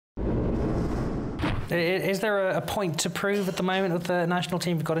Is there a point to prove at the moment with the national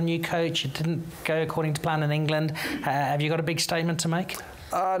team? You've got a new coach. It didn't go according to plan in England. Have you got a big statement to make?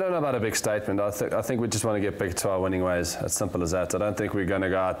 I don't know about a big statement. I think we just want to get back to our winning ways. As simple as that. I don't think we're going to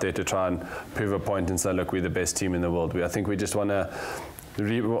go out there to try and prove a point and say, look, we're the best team in the world. I think we just want to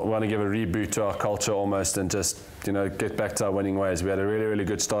give a reboot to our culture almost, and just get back to our winning ways. We had a really, really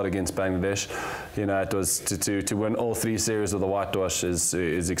good start against Bangladesh. It was to win all 3 series of the whitewash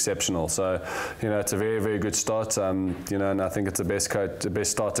is exceptional. So it's a very, very good start. And I think it's the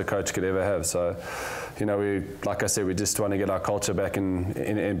best start a coach could ever have. So like I said, we just want to get our culture back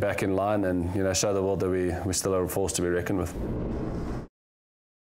in line, and show the world that we're still a force to be reckoned with.